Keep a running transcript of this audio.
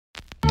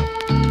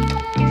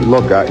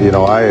Look,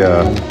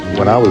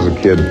 when I was a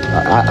kid,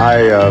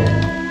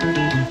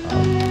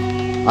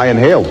 I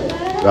inhaled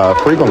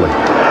frequently.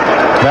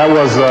 That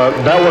was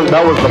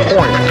the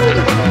point.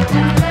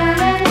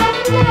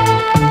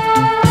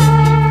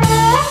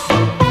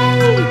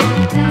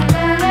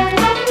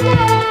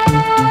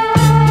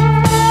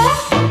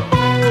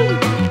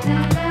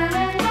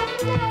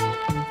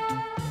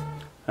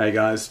 Hey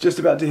guys, just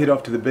about to head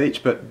off to the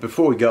beach, but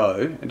before we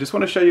go, I just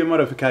want to show you a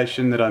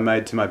modification that I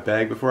made to my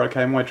bag before I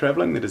came away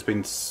travelling that has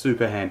been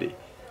super handy.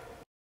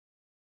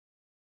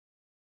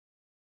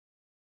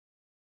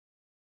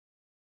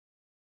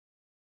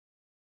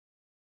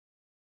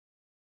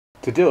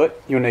 To do it,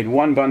 you'll need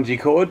one bungee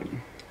cord,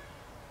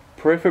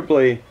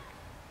 preferably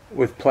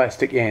with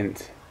plastic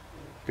ends,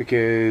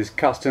 because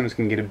customs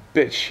can get a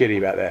bit shitty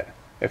about that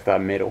if they're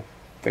metal,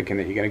 thinking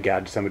that you're going to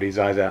gouge somebody's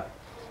eyes out.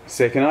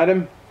 Second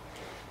item,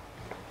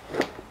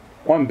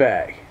 one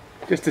bag,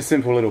 just a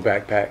simple little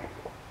backpack.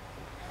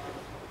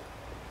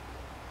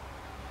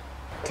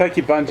 Take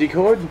your bungee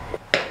cord,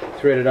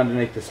 thread it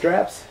underneath the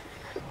straps.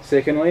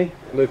 Secondly,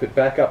 loop it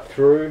back up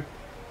through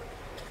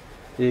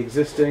the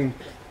existing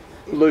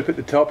loop at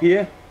the top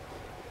here.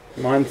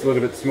 Mine's a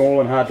little bit small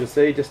and hard to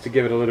see, just to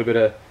give it a little bit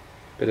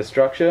of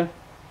structure.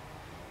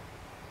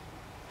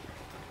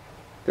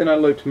 Then I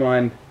looped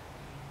mine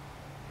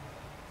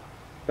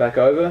back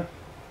over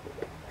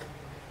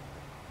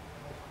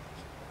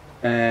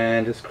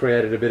and just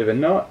created a bit of a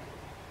knot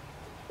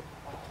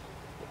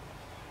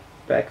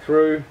back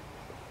through.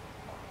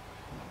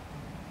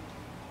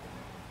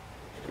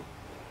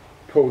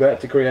 Pull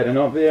that to create a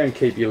knot there and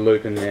keep your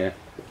loop in there.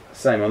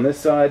 Same on this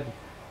side.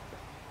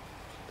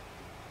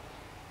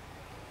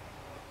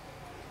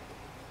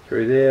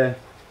 Through there,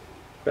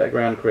 back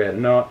around, create a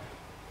knot.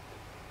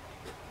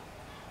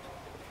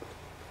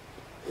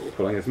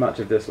 Pulling as much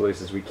of this loose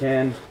as we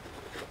can.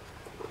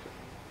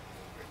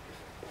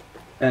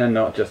 And a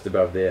knot just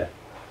above there.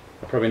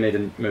 I probably need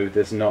to move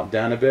this knot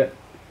down a bit.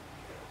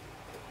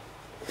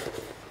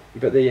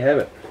 But there you have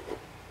it.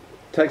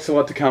 Takes a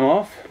lot to come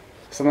off.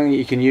 Something that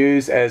you can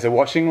use as a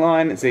washing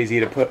line. It's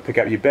easier to pick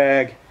up your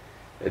bag.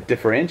 It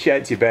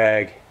differentiates your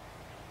bag.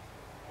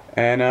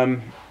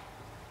 And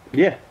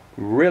yeah,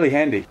 really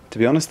handy. To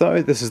be honest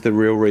though, this is the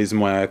real reason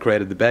why I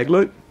created the bag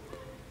loop,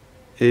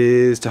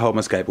 is to hold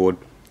my skateboard.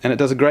 And it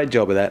does a great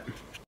job of that.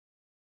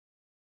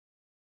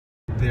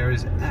 There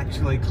is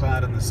actually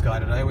cloud in the sky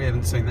today. We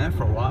haven't seen that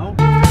for a while.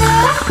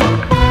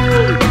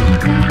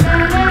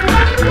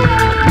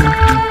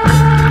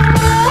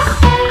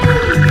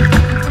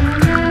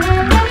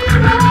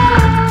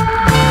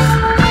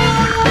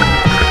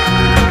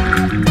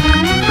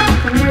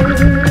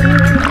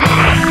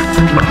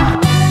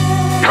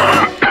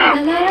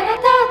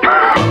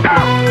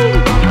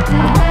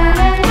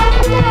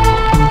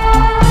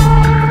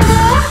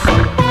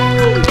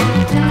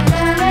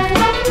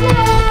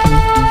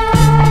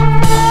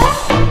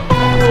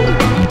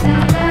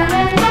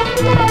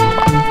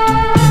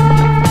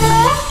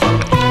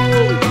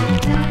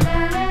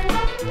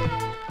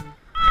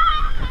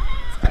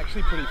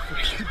 Pretty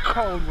freaking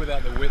cold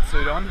without the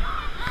wetsuit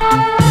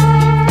on.